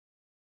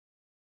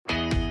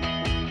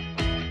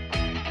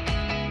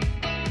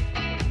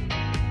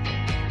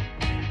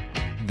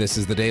This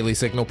is the Daily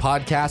Signal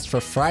podcast for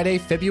Friday,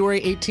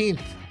 February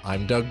 18th.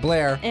 I'm Doug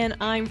Blair. And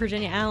I'm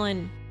Virginia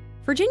Allen.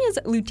 Virginia's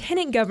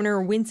Lieutenant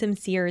Governor Winsome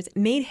Sears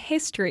made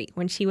history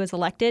when she was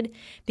elected,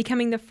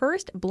 becoming the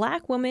first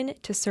Black woman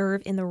to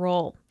serve in the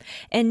role.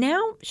 And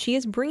now she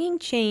is bringing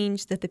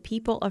change that the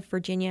people of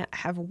Virginia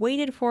have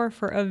waited for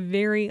a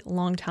very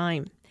long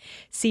time.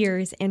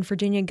 Sears and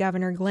Virginia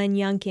Governor Glenn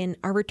Youngkin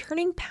are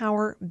returning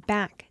power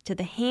back to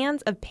the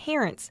hands of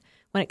parents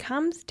when it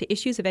comes to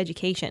issues of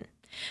education.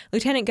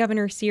 Lieutenant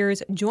Governor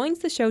Sears joins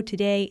the show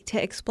today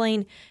to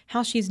explain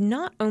how she's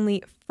not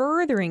only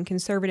furthering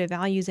conservative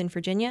values in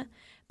Virginia,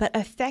 but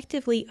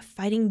effectively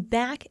fighting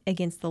back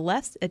against the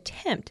left's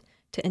attempt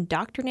to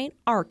indoctrinate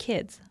our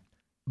kids.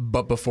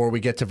 But before we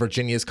get to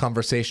Virginia's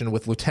conversation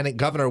with Lieutenant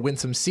Governor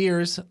Winsome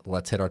Sears,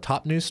 let's hit our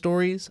top news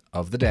stories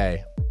of the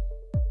day.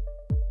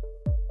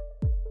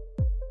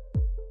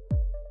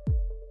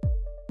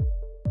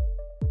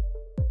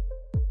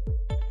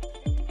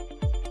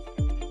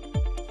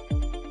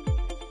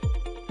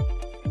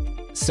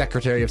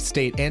 Secretary of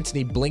State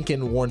Antony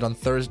Blinken warned on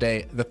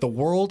Thursday that the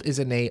world is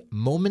in a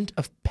moment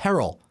of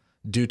peril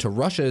due to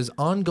Russia's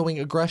ongoing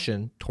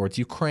aggression towards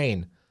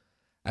Ukraine.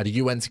 At a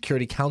UN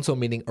Security Council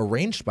meeting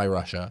arranged by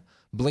Russia,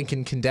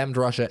 Blinken condemned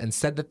Russia and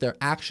said that their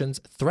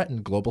actions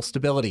threaten global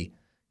stability.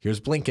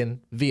 Here's Blinken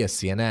via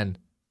CNN.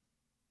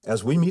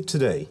 As we meet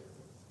today,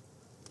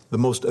 the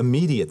most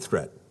immediate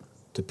threat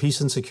to peace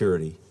and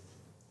security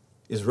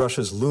is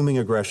Russia's looming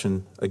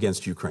aggression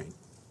against Ukraine.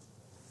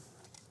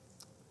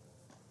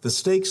 The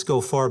stakes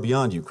go far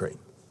beyond Ukraine.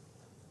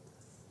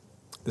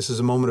 This is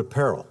a moment of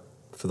peril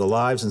for the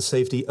lives and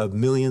safety of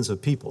millions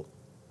of people,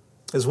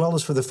 as well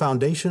as for the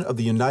foundation of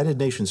the United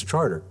Nations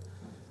Charter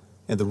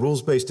and the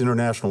rules-based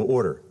international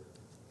order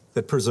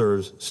that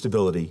preserves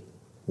stability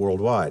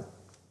worldwide.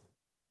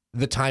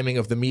 The timing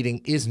of the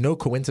meeting is no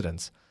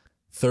coincidence.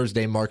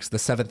 Thursday marks the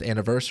 7th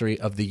anniversary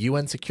of the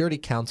UN Security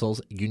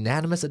Council's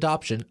unanimous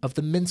adoption of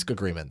the Minsk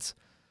agreements.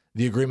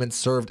 The agreement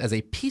served as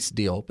a peace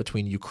deal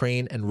between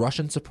Ukraine and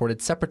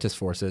Russian-supported separatist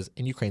forces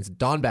in Ukraine's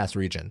Donbas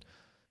region.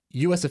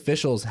 U.S.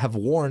 officials have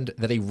warned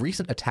that a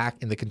recent attack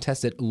in the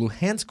contested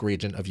Luhansk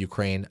region of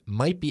Ukraine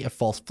might be a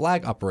false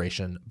flag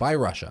operation by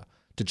Russia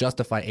to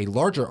justify a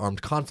larger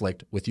armed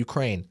conflict with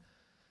Ukraine.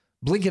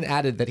 Blinken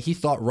added that he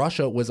thought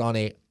Russia was on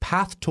a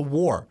path to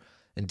war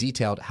and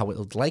detailed how it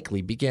would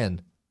likely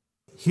begin.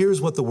 Here's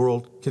what the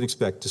world can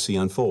expect to see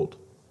unfold.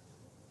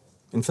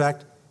 In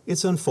fact,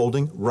 it's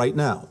unfolding right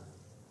now.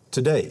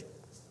 Today,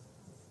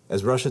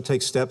 as Russia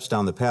takes steps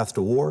down the path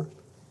to war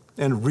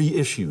and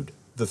reissued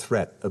the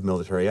threat of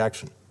military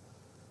action.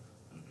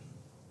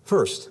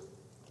 First,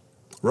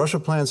 Russia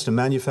plans to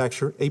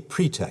manufacture a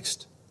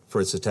pretext for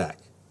its attack.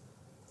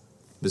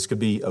 This could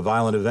be a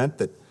violent event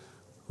that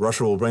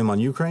Russia will blame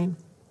on Ukraine,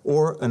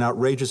 or an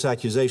outrageous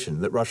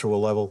accusation that Russia will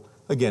level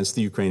against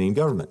the Ukrainian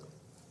government.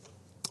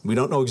 We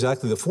don't know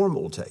exactly the form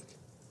it will take.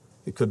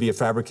 It could be a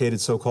fabricated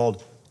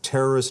so-called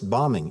terrorist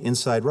bombing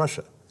inside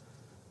Russia,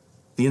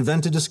 the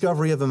invented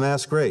discovery of a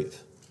mass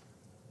grave,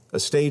 a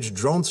staged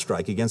drone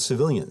strike against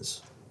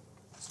civilians,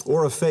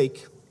 or a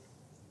fake,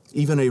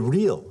 even a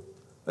real,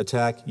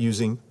 attack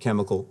using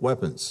chemical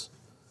weapons.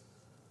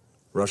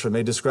 Russia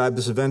may describe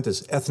this event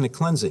as ethnic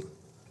cleansing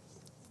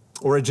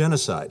or a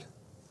genocide,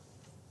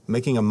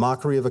 making a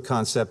mockery of a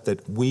concept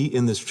that we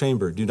in this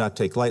chamber do not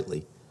take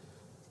lightly,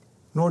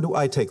 nor do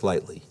I take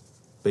lightly,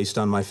 based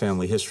on my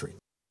family history.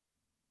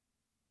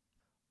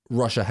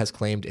 Russia has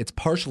claimed it's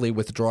partially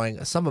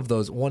withdrawing some of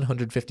those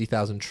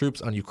 150,000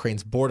 troops on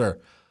Ukraine's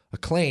border, a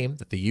claim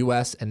that the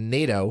U.S. and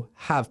NATO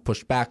have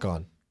pushed back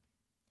on.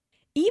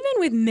 Even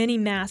with many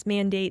mask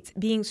mandates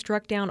being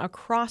struck down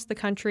across the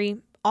country,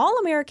 all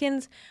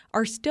Americans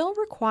are still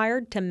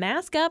required to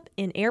mask up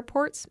in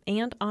airports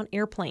and on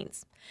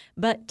airplanes.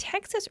 But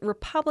Texas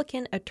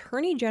Republican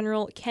Attorney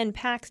General Ken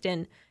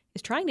Paxton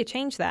is trying to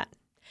change that.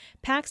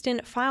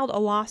 Paxton filed a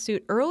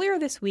lawsuit earlier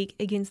this week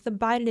against the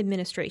Biden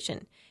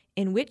administration,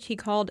 in which he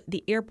called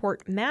the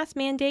airport mask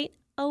mandate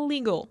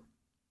illegal.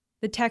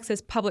 The Texas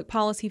Public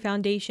Policy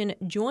Foundation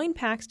joined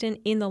Paxton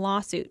in the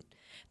lawsuit.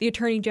 The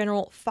Attorney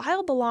General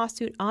filed the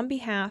lawsuit on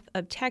behalf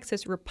of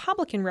Texas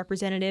Republican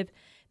Representative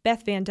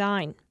Beth Van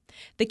Dyne.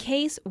 The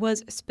case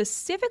was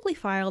specifically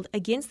filed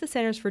against the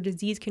Centers for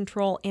Disease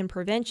Control and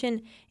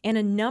Prevention and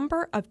a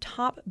number of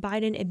top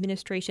Biden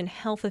administration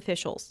health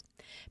officials.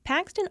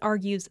 Paxton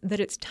argues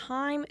that it's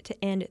time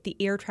to end the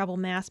air travel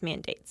mask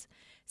mandates,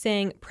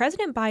 saying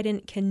President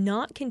Biden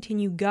cannot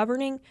continue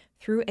governing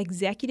through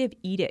executive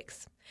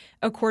edicts.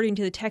 According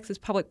to the Texas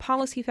Public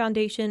Policy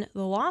Foundation,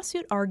 the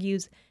lawsuit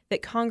argues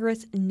that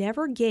Congress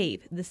never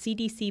gave the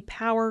CDC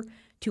power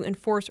to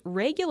enforce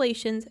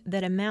regulations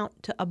that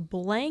amount to a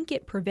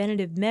blanket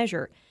preventative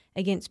measure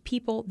against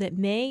people that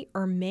may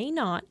or may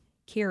not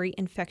carry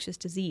infectious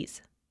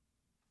disease.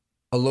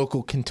 A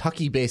local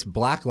Kentucky-based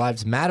Black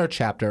Lives Matter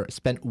chapter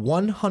spent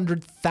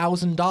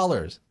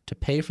 $100,000 to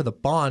pay for the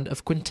bond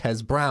of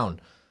Quintez Brown,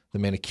 the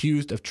man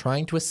accused of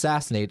trying to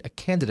assassinate a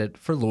candidate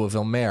for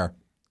Louisville mayor.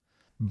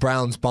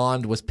 Brown's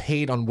bond was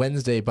paid on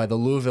Wednesday by the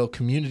Louisville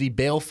Community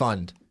Bail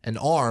Fund, an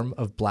arm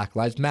of Black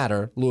Lives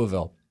Matter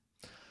Louisville.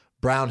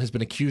 Brown has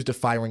been accused of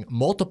firing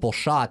multiple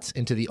shots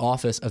into the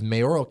office of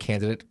mayoral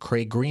candidate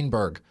Craig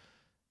Greenberg.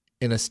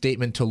 In a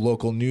statement to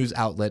local news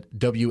outlet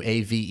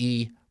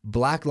WAVE,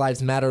 Black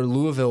Lives Matter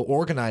Louisville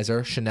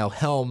organizer Chanel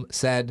Helm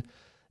said,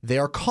 "They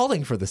are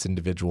calling for this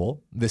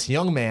individual, this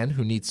young man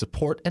who needs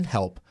support and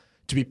help,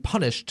 to be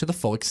punished to the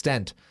full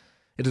extent.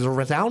 It is a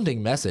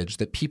resounding message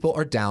that people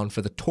are down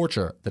for the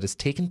torture that has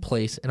taken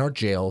place in our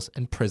jails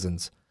and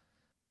prisons."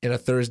 In a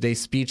Thursday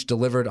speech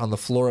delivered on the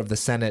floor of the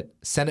Senate,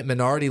 Senate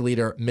Minority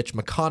Leader Mitch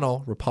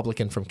McConnell,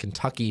 Republican from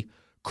Kentucky,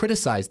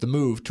 criticized the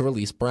move to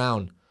release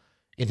Brown.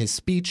 In his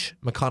speech,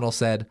 McConnell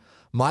said,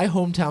 "My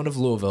hometown of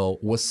Louisville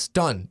was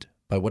stunned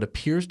by what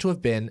appears to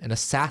have been an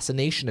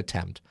assassination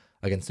attempt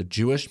against a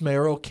Jewish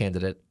mayoral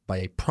candidate by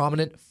a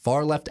prominent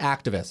far-left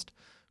activist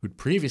who'd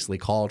previously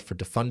called for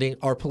defunding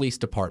our police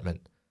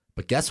department.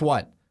 But guess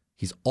what?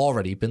 He's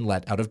already been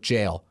let out of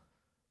jail."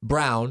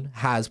 Brown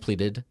has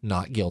pleaded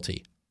not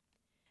guilty.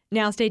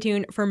 Now stay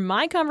tuned for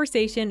my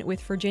conversation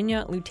with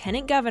Virginia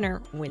Lieutenant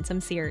Governor Winsome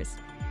Sears.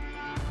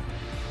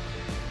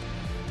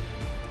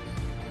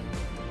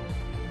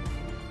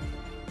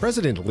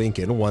 President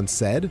Lincoln once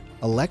said,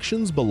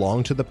 "Elections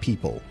belong to the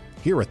people."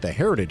 Here at the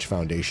Heritage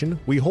Foundation,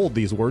 we hold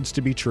these words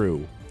to be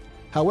true.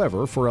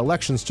 However, for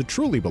elections to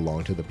truly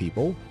belong to the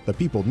people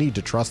need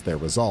to trust their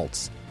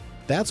results.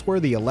 That's where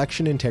the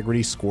Election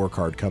Integrity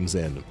Scorecard comes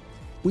in.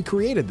 We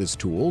created this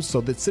tool so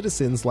that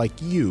citizens like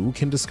you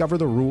can discover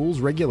the rules,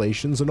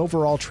 regulations, and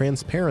overall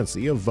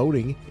transparency of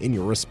voting in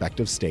your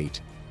respective state.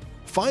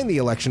 Find the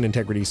Election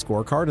Integrity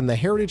Scorecard on the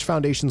Heritage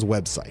Foundation's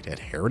website at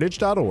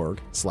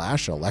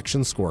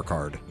heritage.org/election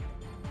scorecard.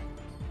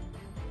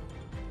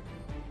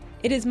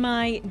 It is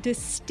my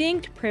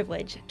distinct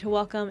privilege to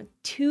welcome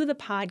to the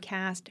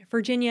podcast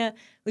Virginia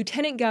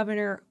Lieutenant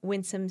Governor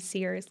Winsome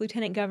Sears.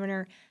 Lieutenant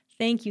Governor,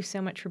 thank you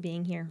so much for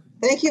being here.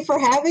 Thank you for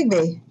having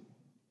me.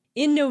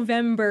 In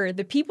November,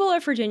 the people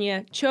of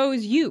Virginia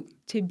chose you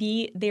to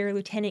be their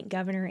lieutenant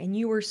governor, and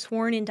you were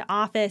sworn into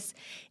office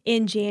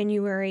in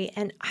January.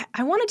 And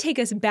I want to take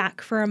us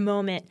back for a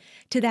moment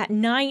to that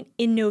night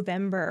in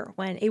November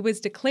when it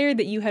was declared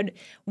that you had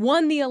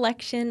won the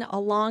election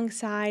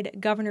alongside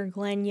Governor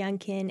Glenn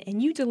Youngkin,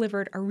 and you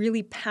delivered a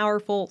really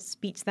powerful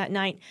speech that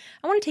night.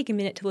 I want to take a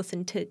minute to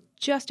listen to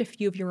just a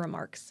few of your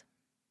remarks.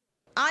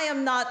 I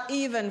am not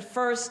even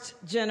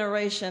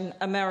first-generation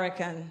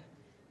American.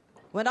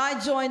 When I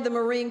joined the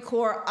Marine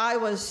Corps, I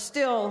was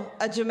still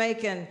a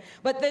Jamaican,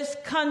 but this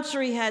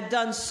country had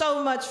done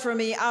so much for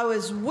me. I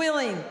was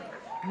willing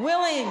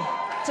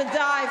to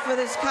die for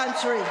this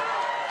country.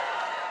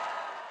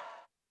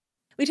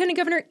 Lieutenant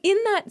Governor, in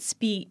that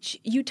speech,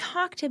 you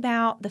talked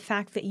about the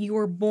fact that you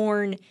were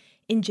born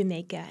in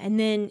Jamaica and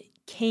then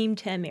came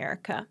to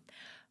America.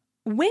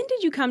 When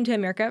did you come to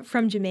America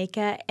from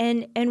Jamaica,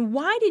 and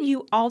why did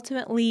you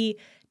ultimately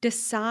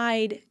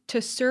decide to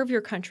serve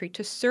your country,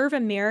 to serve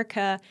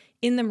America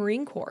in the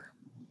Marine Corps?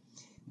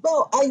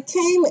 Well, I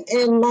came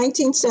in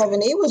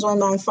 1970 was when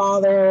my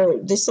father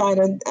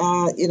decided,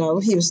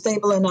 he was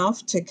stable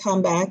enough to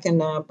come back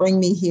and bring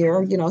me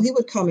here. He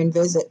would come and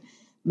visit,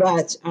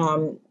 but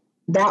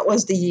that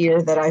was the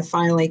year that I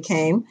finally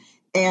came.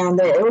 And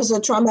it was a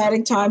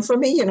traumatic time for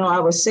me. I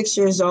was 6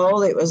 years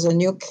old. It was a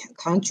new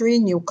country,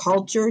 new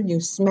culture,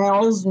 new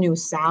smells, new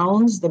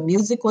sounds. The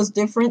music was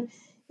different.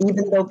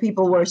 Even though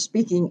people were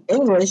speaking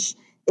English,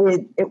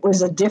 it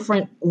was a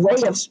different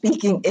way of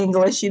speaking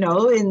English,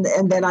 and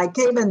then I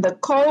came in the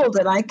cold,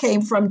 and I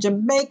came from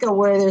Jamaica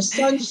where there's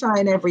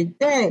sunshine every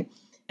day.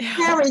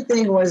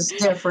 Everything was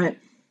different.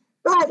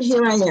 But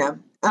here I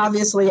am.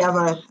 Obviously,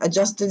 I've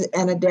adjusted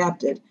and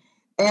adapted.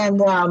 And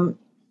then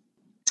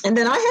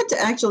I had to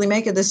actually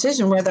make a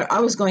decision whether I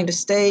was going to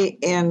stay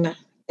in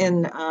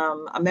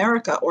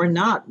America or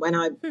not when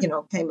I,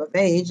 came of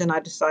age. And I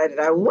decided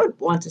I would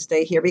want to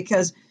stay here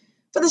because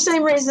for the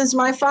same reasons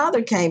my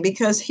father came,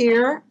 because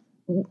here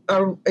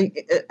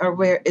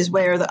where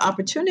the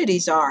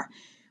opportunities are.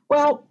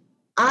 Well,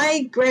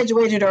 I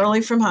graduated early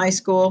from high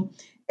school,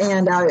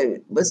 and I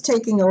was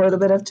taking a little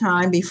bit of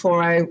time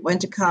before I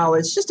went to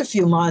college, just a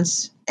few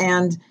months.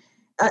 And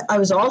I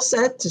was all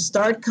set to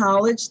start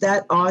college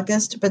that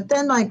August, but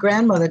then my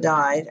grandmother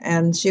died,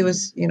 and she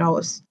was,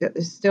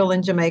 still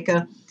in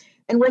Jamaica.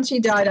 And when she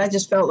died, I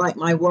just felt like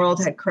my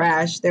world had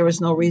crashed. There was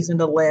no reason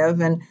to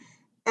live. And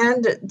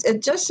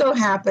it just so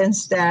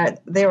happens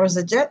that there was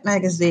a Jet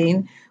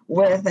magazine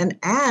with an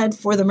ad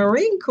for the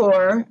Marine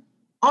Corps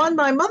on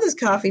my mother's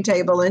coffee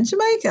table in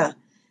Jamaica.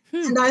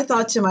 And I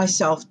thought to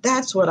myself,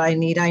 that's what I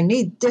need. I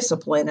need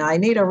discipline. I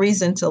need a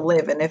reason to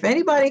live. And if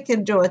anybody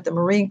can do it, the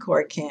Marine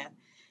Corps can.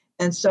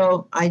 And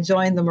so I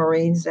joined the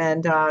Marines,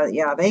 and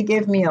they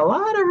gave me a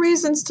lot of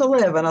reasons to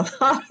live and a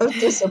lot of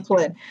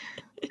discipline.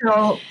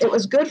 So it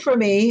was good for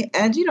me.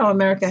 And,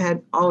 America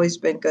had always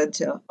been good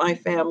to my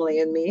family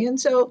and me. And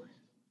so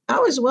I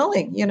was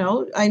willing,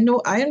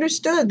 I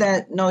understood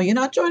that, no, you're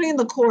not joining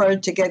the Corps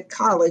to get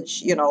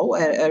college,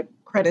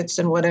 credits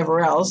and whatever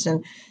else.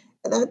 And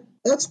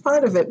that's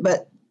part of it.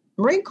 But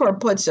Marine Corps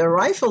puts a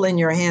rifle in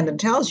your hand and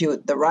tells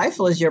you the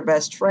rifle is your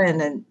best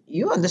friend, and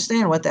you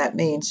understand what that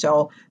means.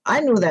 So I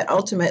knew that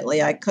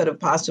ultimately I could have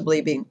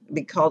possibly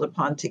be called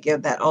upon to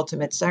give that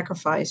ultimate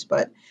sacrifice,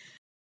 but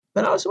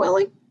I was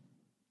willing.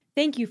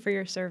 Thank you for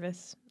your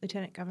service,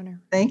 Lieutenant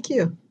Governor. Thank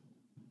you.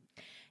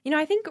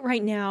 I think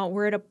right now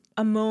we're at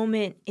a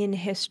moment in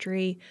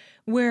history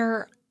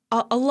where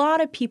a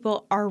lot of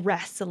people are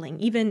wrestling,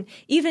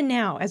 even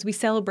now as we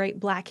celebrate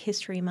Black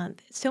History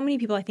Month. So many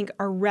people, I think,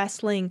 are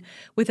wrestling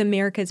with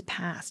America's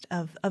past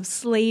of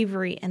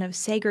slavery and of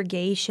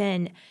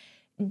segregation.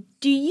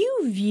 Do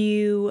you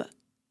view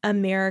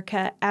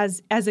America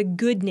as a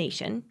good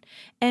nation?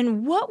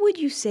 And what would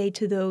you say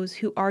to those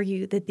who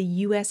argue that the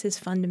U.S. is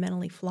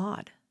fundamentally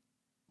flawed?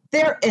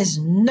 There is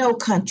no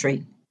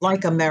country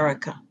like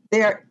America.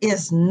 There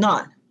is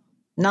none,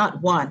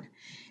 not one.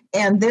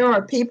 And there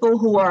are people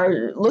who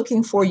are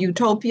looking for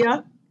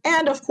utopia,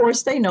 and of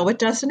course they know it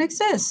doesn't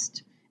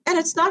exist. And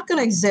it's not going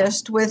to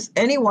exist with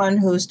anyone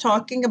who's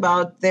talking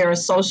about they're a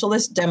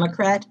socialist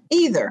Democrat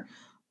either.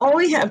 All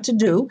we have to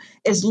do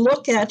is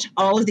look at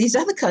all of these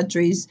other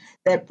countries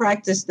that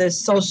practice this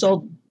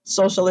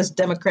socialist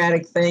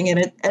democratic thing,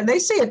 and they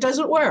see it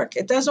doesn't work.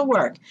 It doesn't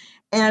work.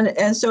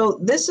 And so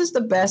this is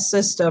the best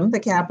system, the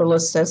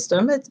capitalist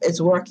system.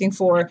 It's working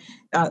for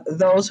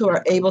those who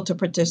are able to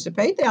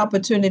participate. The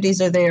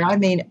opportunities are there. I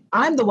mean,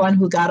 I'm the one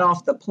who got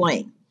off the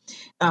plane.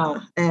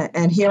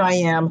 And here I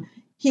am,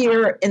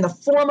 here in the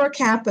former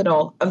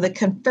capital of the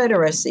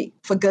Confederacy,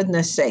 for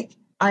goodness sake.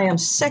 I am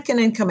second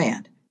in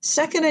command.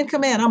 Second in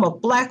command. I'm a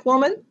Black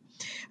woman.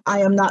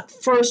 I am not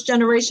first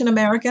generation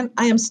American.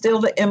 I am still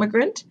the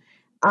immigrant.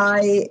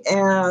 I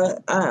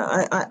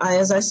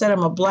as I said,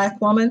 I'm a Black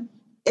woman,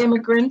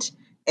 immigrant.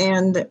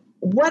 And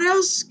what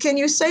else can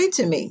you say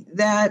to me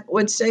that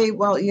would say,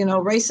 well,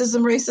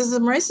 racism,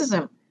 racism,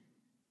 racism?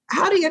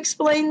 How do you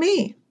explain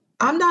me?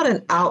 I'm not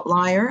an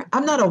outlier.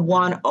 I'm not a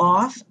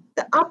one-off.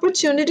 The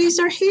opportunities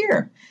are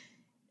here.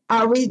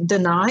 Are we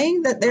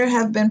denying that there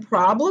have been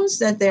problems,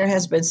 that there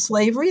has been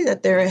slavery,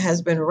 that there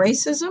has been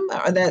racism,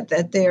 or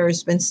that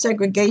there's been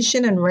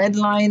segregation and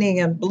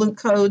redlining and blue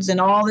codes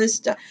and all this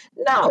stuff?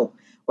 No,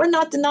 we're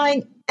not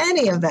denying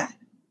any of that.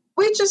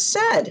 We just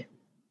said,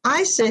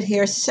 I sit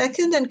here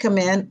second in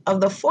command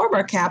of the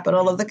former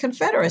capital of the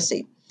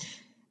Confederacy.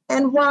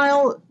 And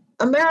while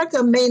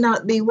America may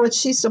not be what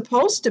she's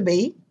supposed to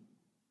be,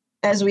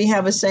 as we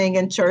have a saying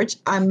in church,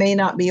 I may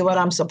not be what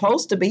I'm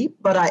supposed to be,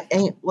 but I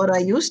ain't what I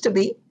used to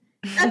be.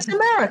 That's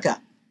America.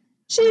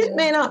 She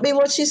may not be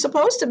what she's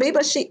supposed to be,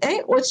 but she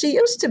ain't what she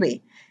used to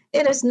be.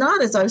 It is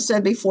not, as I've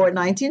said before,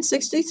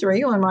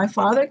 1963, when my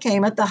father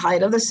came at the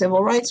height of the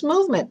civil rights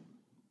movement.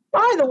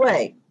 By the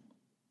way,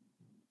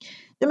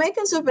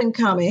 Jamaicans have been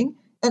coming,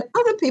 and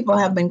other people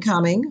have been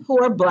coming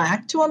who are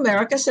Black to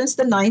America since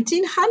the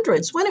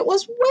 1900s, when it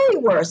was way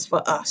worse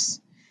for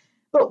us.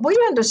 But we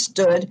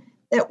understood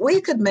that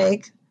we could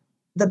make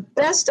the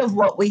best of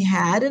what we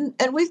had, and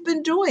we've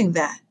been doing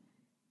that.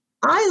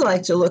 I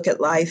like to look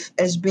at life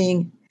as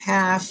being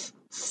half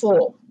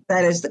full.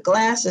 That is, the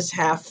glass is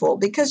half full,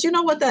 because you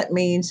know what that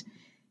means?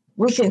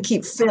 We can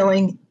keep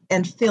filling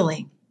and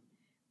filling.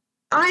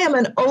 I am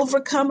an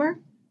overcomer.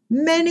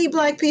 Many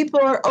Black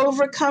people are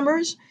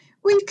overcomers.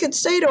 We could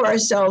say to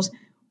ourselves,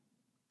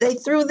 they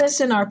threw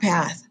this in our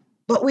path,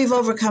 but we've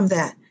overcome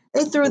that.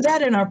 They threw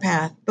that in our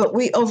path, but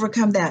we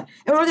overcome that.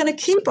 And we're going to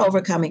keep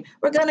overcoming.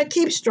 We're going to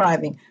keep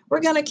striving. We're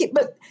going to keep,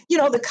 but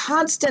the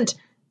constant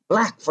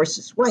Black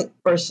versus white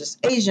versus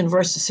Asian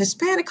versus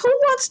Hispanic, who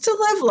wants to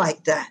live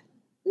like that?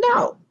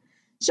 No.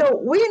 So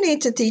we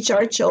need to teach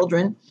our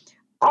children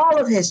all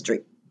of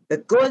history, the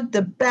good,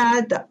 the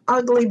bad, the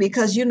ugly,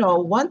 because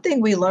one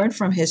thing we learn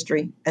from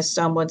history, as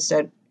someone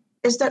said,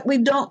 is that we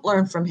don't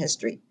learn from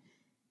history.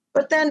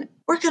 But then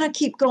we're going to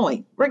keep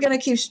going. We're going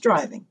to keep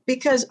striving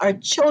because our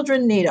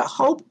children need a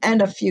hope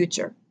and a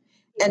future.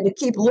 And to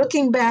keep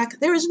looking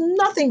back, there is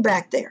nothing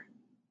back there.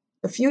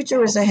 The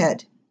future is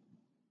ahead.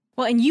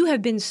 Well, and you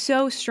have been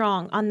so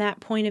strong on that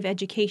point of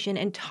education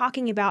and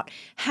talking about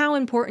how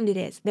important it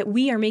is that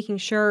we are making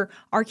sure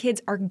our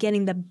kids are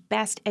getting the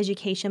best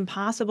education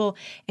possible.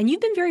 And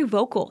you've been very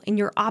vocal in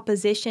your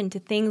opposition to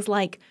things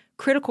like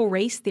critical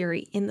race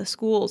theory in the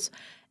schools.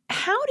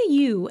 How do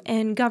you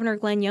and Governor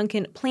Glenn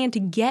Youngkin plan to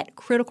get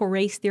critical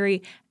race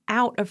theory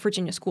out of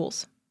Virginia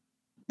schools?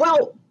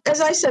 Well, as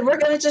I said, we're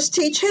going to just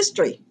teach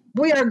history.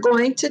 We are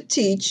going to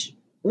teach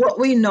what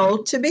we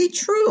know to be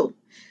true.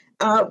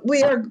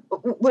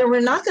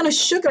 We're not going to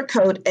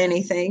sugarcoat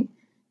anything.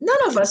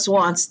 None of us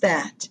wants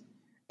that.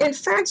 In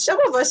fact, some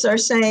of us are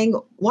saying,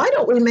 why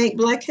don't we make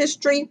Black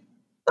history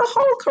the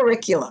whole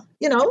curriculum?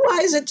 Why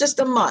is it just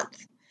a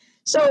month?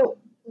 So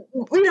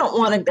we don't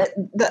want to.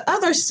 The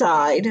other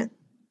side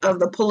of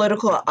the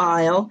political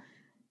aisle,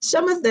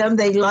 some of them,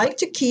 they like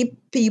to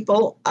keep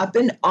people up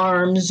in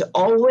arms,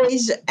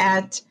 always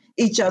at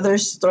each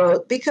other's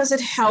throat, because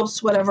it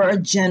helps whatever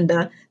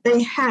agenda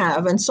they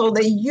have. And so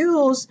they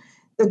use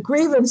the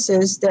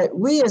grievances that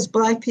we as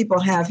Black people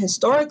have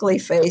historically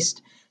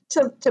faced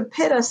to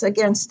pit us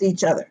against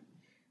each other.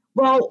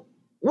 Well,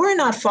 we're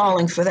not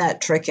falling for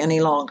that trick any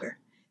longer.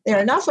 There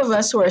are enough of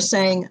us who are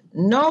saying,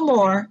 no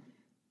more.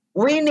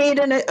 We need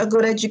a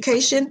good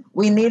education.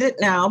 We need it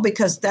now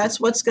because that's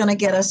what's going to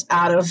get us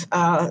out of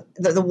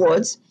the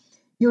woods.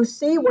 You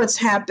see what's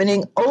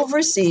happening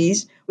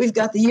overseas. We've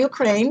got the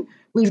Ukraine.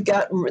 We've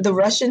got the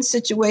Russian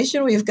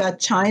situation. We've got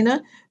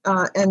China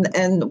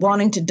and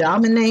wanting to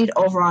dominate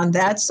over on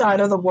that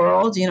side of the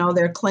world. You know,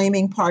 they're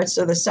claiming parts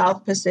of the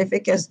South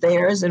Pacific as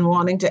theirs and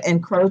wanting to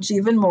encroach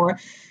even more.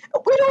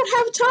 We don't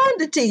have time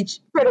to teach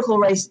critical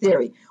race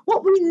theory.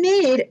 What we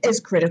need is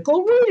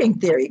critical reading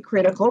theory,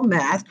 critical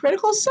math,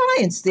 critical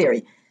science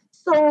theory,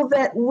 so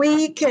that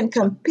we can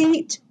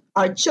compete,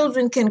 our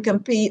children can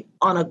compete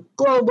on a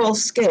global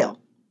scale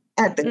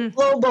at the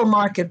global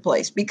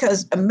marketplace,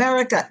 because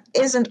America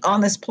isn't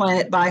on this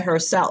planet by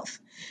herself.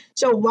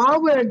 So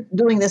while we're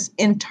doing this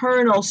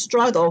internal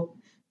struggle,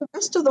 the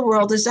rest of the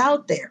world is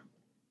out there,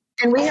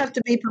 and we have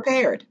to be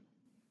prepared.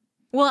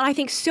 Well, I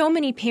think so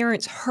many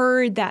parents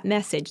heard that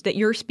message that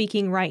you're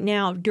speaking right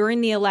now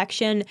during the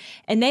election,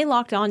 and they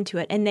locked onto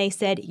it and they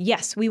said,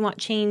 yes, we want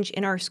change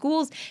in our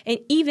schools. And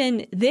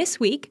even this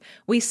week,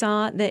 we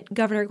saw that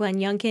Governor Glenn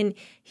Youngkin,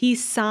 he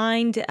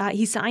signed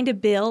a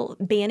bill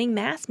banning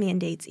mask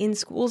mandates in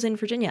schools in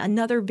Virginia,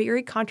 another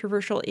very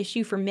controversial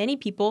issue for many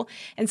people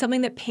and something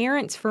that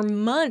parents for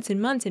months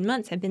and months and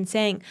months have been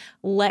saying,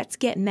 let's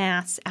get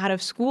masks out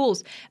of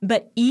schools.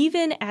 But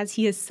even as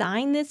he has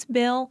signed this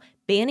bill,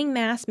 banning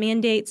mask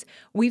mandates,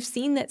 we've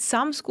seen that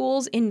some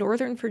schools in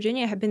Northern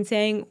Virginia have been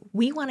saying,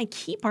 we want to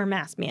keep our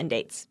mask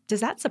mandates. Does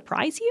that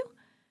surprise you?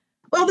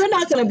 Well, they're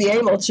not going to be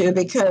able to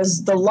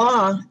because the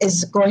law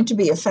is going to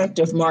be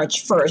effective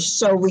March 1st.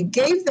 So we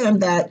gave them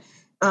that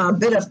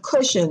bit of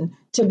cushion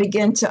to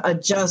begin to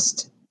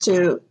adjust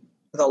to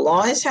the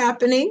law is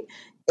happening.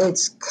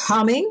 It's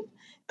coming.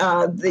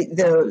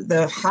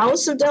 The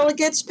House of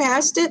Delegates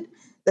passed it.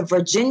 The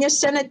Virginia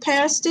Senate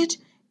passed it.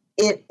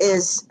 It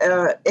is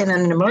in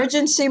an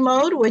emergency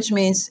mode, which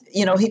means,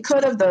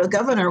 the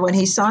governor, when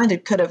he signed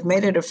it, could have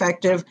made it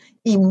effective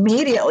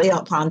immediately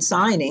upon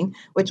signing,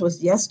 which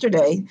was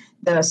yesterday,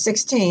 the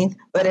 16th.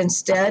 But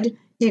instead,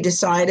 he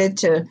decided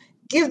to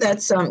give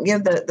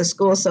the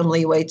school some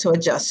leeway to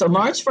adjust. So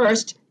March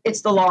 1st,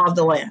 it's the law of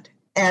the land.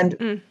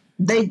 And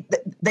they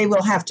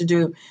will have to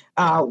do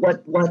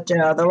what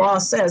the law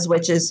says,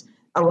 which is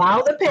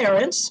allow the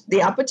parents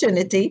the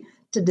opportunity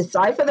to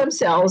decide for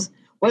themselves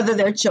whether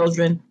their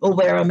children will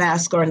wear a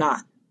mask or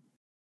not.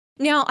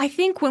 Now, I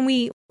think when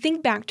we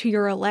think back to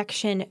your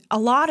election, a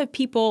lot of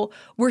people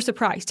were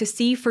surprised to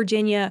see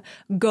Virginia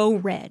go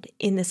red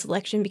in this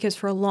election because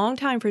for a long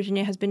time,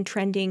 Virginia has been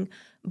trending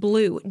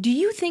blue. Do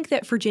you think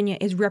that Virginia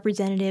is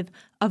representative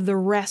of the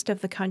rest of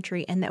the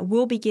country and that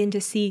we'll begin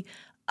to see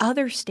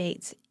other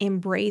states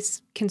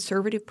embrace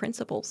conservative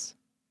principles?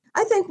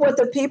 I think what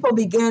the people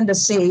began to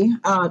see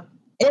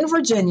in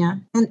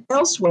Virginia and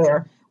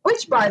elsewhere,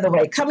 which, by the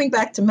way, coming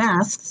back to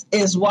masks,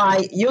 is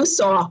why you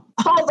saw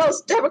all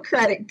those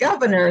Democratic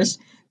governors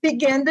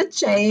begin to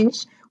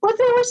change what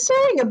they were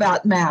saying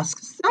about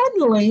masks.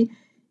 Suddenly,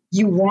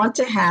 you want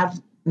to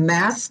have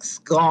masks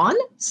gone.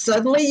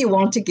 Suddenly, you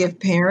want to give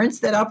parents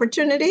that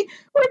opportunity.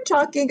 We're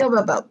talking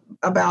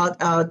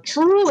about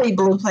truly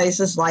blue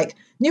places like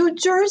New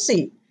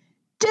Jersey,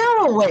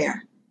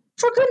 Delaware,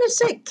 for goodness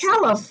sake,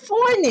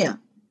 California,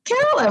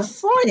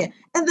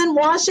 and then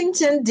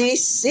Washington,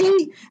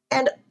 D.C.,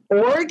 and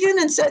Oregon,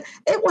 and said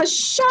it was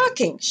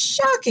shocking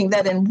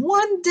that in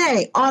one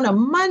day, on a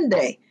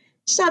Monday,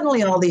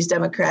 suddenly all these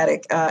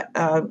Democratic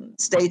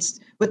states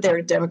with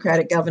their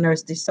Democratic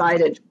governors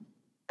decided,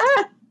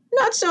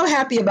 not so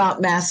happy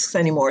about masks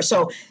anymore.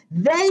 So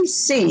they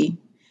see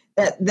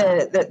that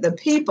the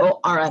people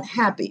are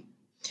unhappy.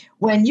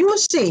 When you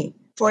see,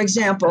 for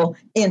example,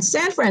 in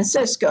San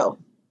Francisco,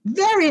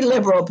 very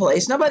liberal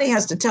place, nobody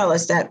has to tell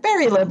us that,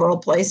 very liberal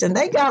place, and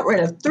they got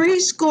rid of 3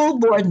 school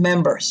board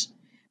members.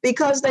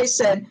 Because they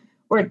said,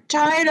 we're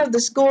tired of the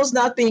schools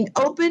not being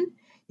open.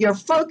 You're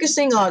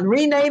focusing on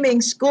renaming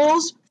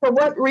schools. For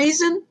what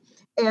reason?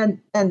 And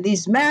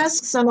these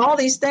masks and all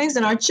these things,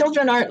 and our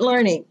children aren't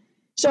learning.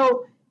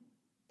 So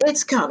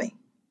it's coming.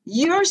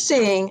 You're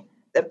seeing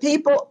the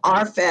people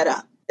are fed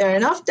up. There are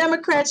enough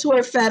Democrats who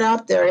are fed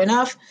up. There are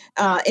enough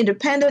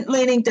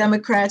independent-leaning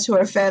Democrats who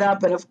are fed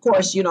up. And, of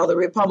course, the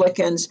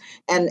Republicans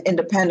and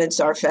independents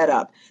are fed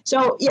up.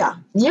 So, yeah,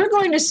 you're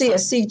going to see a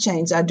sea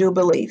change, I do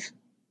believe.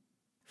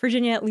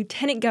 Virginia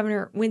Lieutenant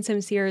Governor Winsome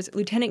Sears.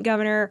 Lieutenant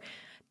Governor,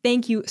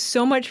 thank you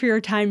so much for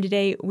your time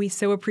today. We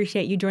so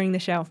appreciate you joining the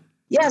show.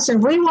 Yes,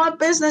 and we want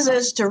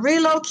businesses to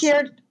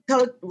relocate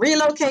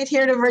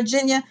here to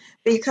Virginia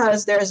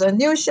because there's a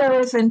new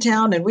sheriff in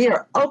town and we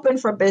are open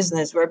for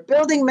business. We're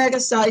building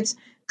mega sites.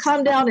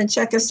 Come down and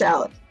check us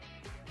out.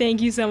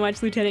 Thank you so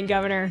much, Lieutenant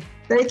Governor.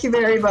 Thank you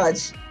very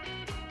much.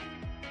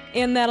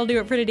 And that'll do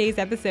it for today's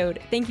episode.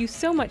 Thank you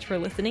so much for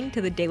listening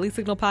to the Daily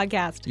Signal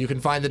podcast. You can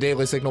find the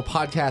Daily Signal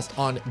podcast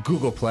on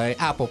Google Play,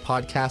 Apple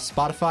Podcasts,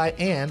 Spotify,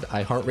 and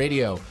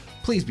iHeartRadio.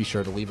 Please be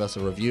sure to leave us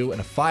a review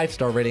and a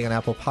 5-star rating on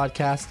Apple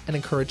Podcasts and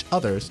encourage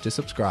others to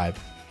subscribe.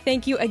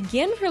 Thank you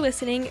again for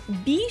listening.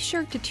 Be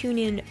sure to tune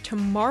in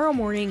tomorrow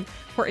morning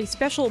for a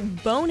special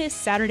bonus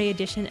Saturday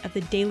edition of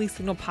the Daily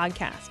Signal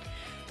podcast.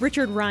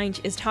 Richard Reinsch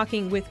is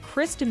talking with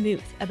Chris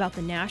DeMuth about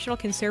the National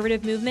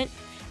Conservative Movement.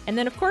 And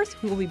then, of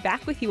course, we will be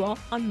back with you all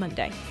on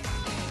Monday.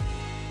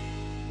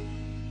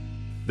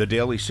 The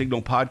Daily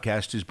Signal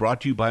podcast is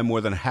brought to you by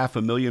more than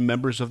 500,000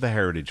 members of the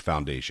Heritage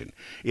Foundation.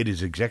 It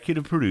is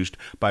executive produced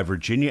by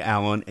Virginia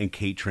Allen and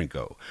Kate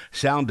Trinko.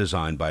 Sound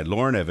designed by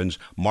Lauren Evans,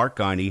 Mark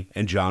Guiney,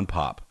 and John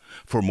Popp.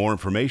 For more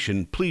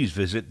information, please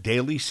visit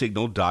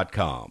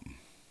dailysignal.com.